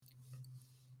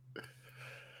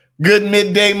Good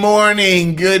midday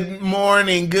morning, good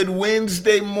morning, good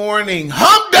Wednesday morning,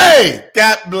 hump day.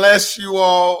 God bless you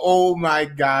all. Oh my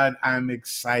God, I'm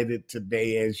excited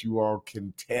today, as you all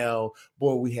can tell.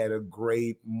 Boy, we had a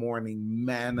great morning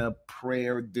manna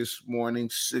prayer this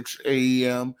morning, 6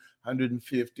 a.m.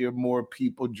 150 or more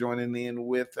people joining in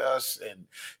with us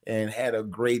and had a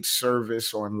great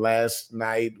service on last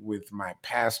night with my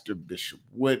pastor, Bishop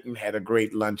Wooden. Had a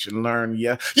great lunch and learn.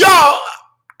 Yeah. Y'all,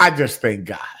 I just thank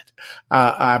God.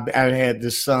 I had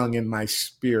this song in my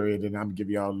spirit, and I'm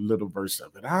giving y'all a little verse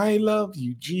of it. I love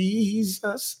you,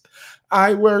 Jesus.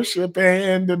 I worship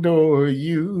and adore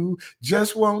you.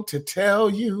 Just want to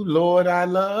tell you, Lord, I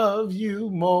love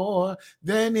you more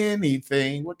than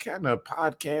anything. What kind of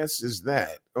podcast is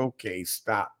that? Okay,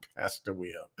 stop, Pastor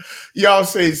Will. Y'all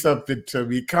say something to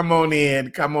me. Come on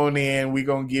in. Come on in. We're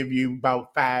going to give you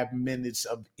about 5 minutes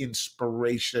of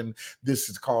inspiration. This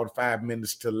is called 5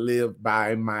 Minutes to Live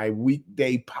by my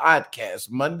weekday podcast,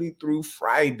 Monday through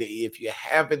Friday. If you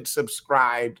haven't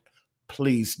subscribed,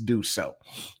 please do so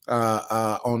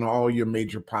on all your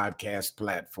major podcast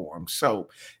platforms. So,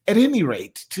 at any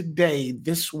rate, today,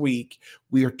 this week,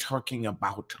 we are talking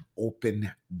about open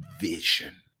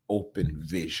vision. Open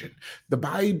vision. The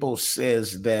Bible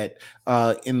says that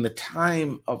in the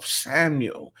time of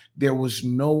Samuel, there was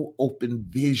no open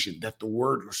vision, that the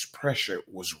word was pressure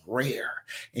was rare.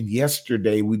 And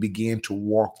yesterday we began to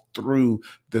walk through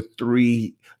the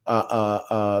three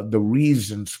the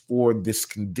reasons for this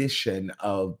condition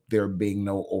of there being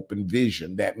no open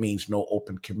vision. That means no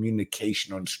open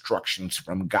communication or instructions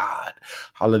from God.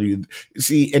 Hallelujah.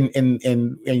 See, and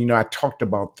you know, I talked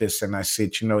about this and I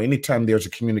said, you know, anytime there's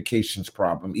a communications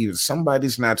problem, either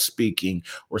somebody's not speaking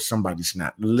or somebody's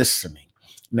not listening.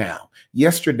 Now,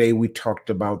 yesterday we talked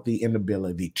about the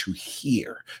inability to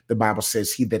hear. The Bible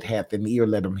says, "He that hath an ear,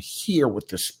 let him hear what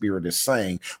the Spirit is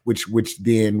saying," which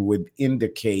then would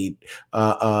indicate,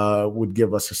 would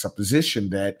give us a supposition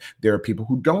that there are people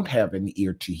who don't have an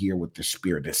ear to hear what the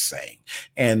Spirit is saying,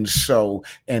 and so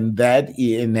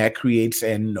that creates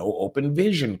a no open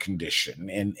vision condition.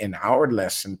 And in our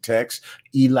lesson text,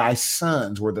 Eli's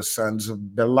sons were the sons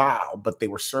of Belial, but they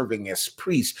were serving as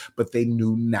priests, but they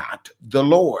knew not the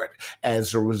Lord.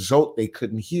 As a result, they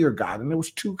couldn't hear God. And there was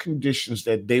two conditions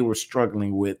that they were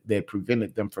struggling with that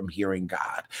prevented them from hearing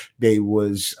God. It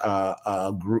was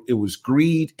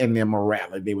greed and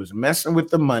immorality. They was messing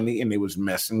with the money and they was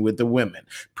messing with the women.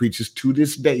 Preachers to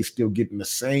this day still getting the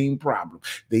same problem.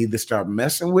 They either start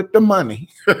messing with the money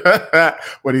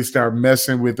or they start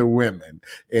messing with the women.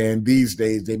 And these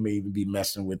days they may even be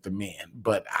messing with the men.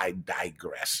 But I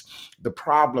digress. The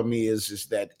problem is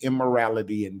that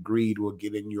immorality and greed will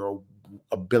get in your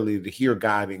ability to hear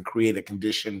God and create a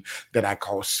condition that I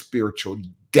call spiritual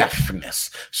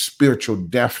deafness,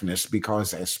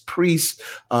 because as priests,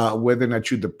 whether or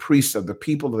not you're the priest of the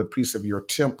people or the priest of your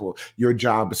temple, your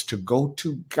job is to go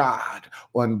to God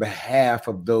on behalf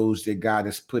of those that God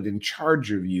has put in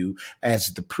charge of you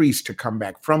as the priest, to come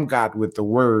back from God with the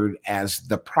word as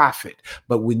the prophet.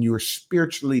 But when you're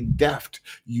spiritually deaf,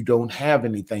 you don't have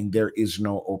anything. There is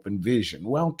no open vision.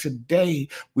 Well, today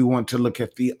we want to look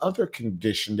at the other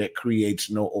condition that creates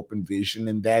no open vision,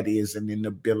 and that is an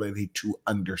inability to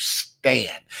understand.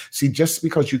 See, just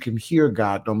because you can hear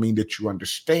God don't mean that you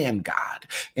understand God.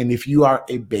 And if you are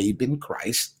a babe in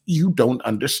Christ, you don't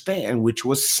understand, which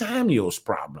was Samuel's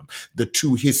problem. The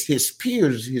two his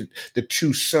peers, the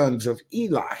two sons of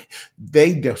Eli,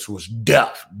 they just was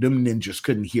deaf. Them ninjas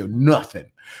couldn't hear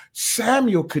nothing.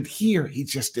 Samuel could hear, he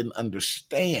just didn't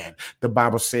understand. The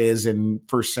Bible says in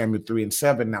 1 Samuel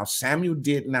 3:7, now Samuel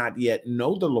did not yet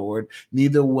know the Lord,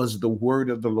 neither was the word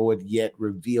of the Lord yet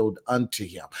revealed unto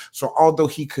him. So although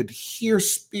he could hear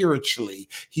spiritually,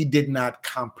 he did not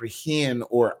comprehend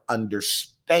or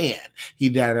understand. He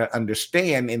didn't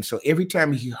understand. And so every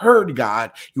time he heard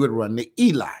God, he would run to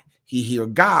Eli. He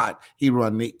heard God, he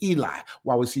run to Eli.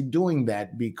 Why was he doing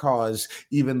that? Because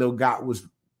even though God was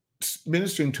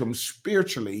ministering to him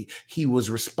spiritually, he was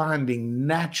responding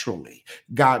naturally.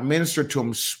 God ministered to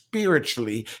him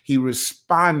spiritually. He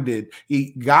responded.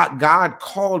 God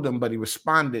called him, but he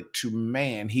responded to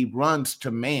man. He runs to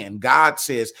man. God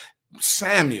says,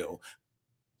 Samuel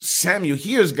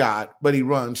hears God, but he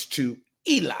runs to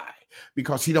Eli.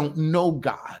 because he don't know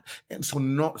God. And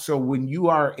so when you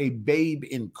are a babe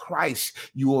in Christ,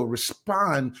 you will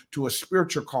respond to a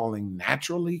spiritual calling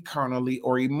naturally, carnally,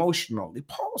 or emotionally.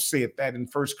 Paul said that in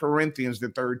 1 Corinthians, the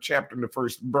 3rd chapter, the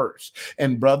 1st verse.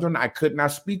 And brethren, I could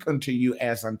not speak unto you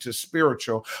as unto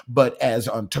spiritual, but as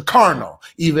unto carnal,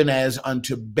 even as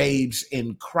unto babes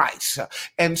in Christ.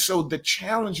 And so the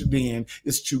challenge then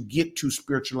is to get to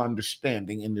spiritual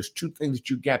understanding. And there's two things that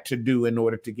you got to do in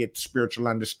order to get spiritual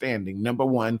understanding. Number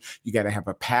one, you got to have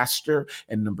a pastor.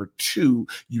 And number two,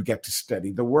 you got to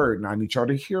study the word. Now, I need y'all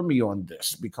to hear me on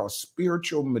this, because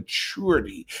spiritual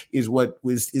maturity is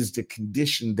the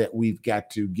condition that we've got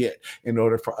to get in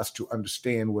order for us to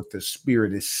understand what the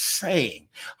Spirit is saying.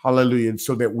 Hallelujah.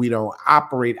 So that we don't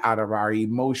operate out of our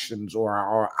emotions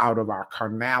or out of our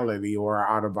carnality or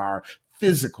out of our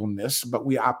physicalness, but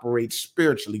we operate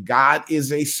spiritually. God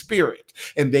is a spirit,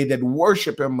 and they that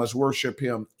worship him must worship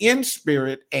him in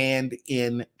spirit and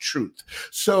in truth.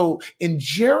 So in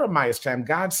Jeremiah's time,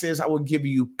 God says, I will give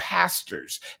you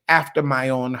pastors after my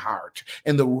own heart.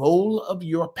 And the role of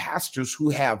your pastors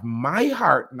who have my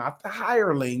heart, not the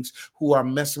hirelings who are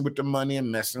messing with the money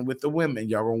and messing with the women.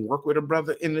 Y'all gonna work with a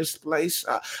brother in this place?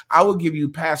 I will give you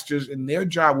pastors, and their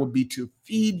job will be to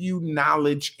feed you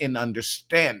knowledge and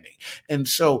understanding. And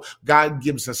so God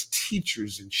gives us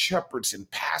teachers and shepherds and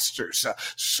pastors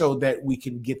so that we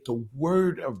can get the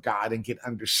word of God and get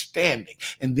understanding.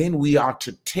 And then we are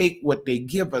to take what they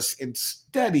give us and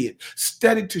study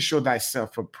to show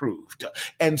thyself approved.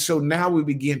 And so now we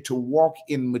begin to walk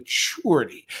in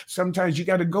maturity. Sometimes you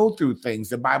got to go through things.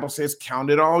 The Bible says, count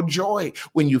it all joy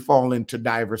when you fall into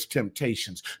diverse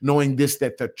temptations, knowing this,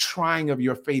 that the trying of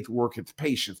your faith worketh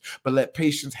patience, but let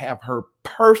patience have her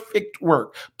perfect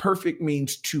work. Perfect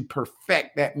means to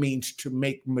perfect. That means to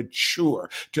make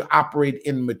mature, to operate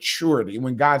in maturity.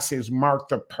 When God says, mark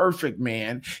the perfect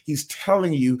man, he's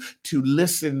telling you to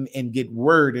listen and get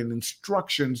word and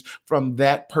instructions from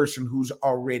that person who's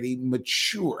already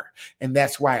mature. And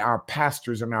that's why our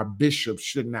pastors and our bishops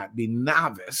should not be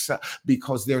novice,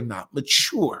 because they're not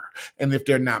mature. And if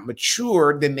they're not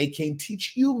mature, then they can't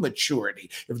teach you maturity.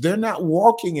 If they're not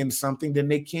walking in something, then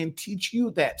they can't teach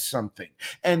you that something.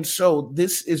 And so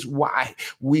this is why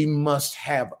we must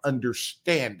have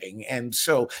understanding. And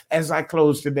so as I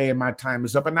close today, and my time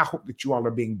is up, and I hope that you all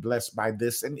are being blessed by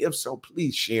this. And if so,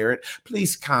 please share it.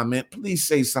 Please comment. Please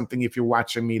say something if you're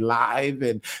watching me live.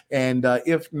 And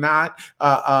if not,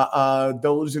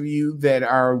 those of you that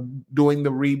are doing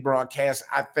the rebroadcast,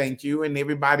 I thank you. And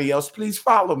everybody else, please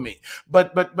follow me.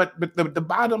 But the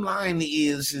bottom line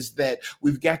is that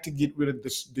we've got to get rid of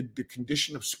the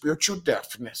condition of spiritual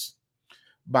deafness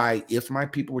by, if my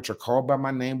people which are called by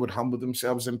my name would humble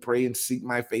themselves and pray and seek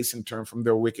my face and turn from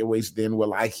their wicked ways, then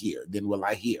will I hear.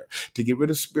 To get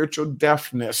rid of spiritual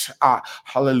deafness,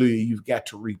 hallelujah, you've got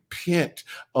to repent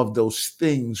of those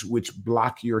things which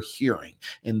block your hearing.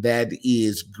 And that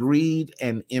is greed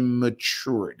and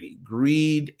immaturity,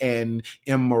 greed and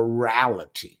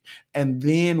immorality. And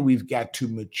then we've got to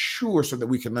mature so that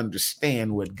we can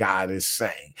understand what God is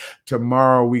saying.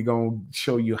 Tomorrow, we're going to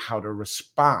show you how to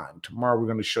respond. Tomorrow, we're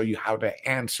going to show you how to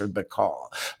answer the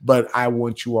call. But I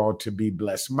want you all to be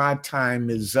blessed. My time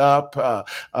is up.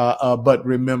 But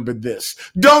remember this.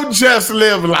 Don't just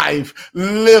live life.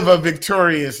 Live a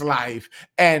victorious life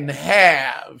and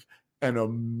have an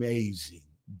amazing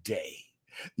day.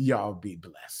 Y'all be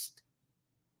blessed.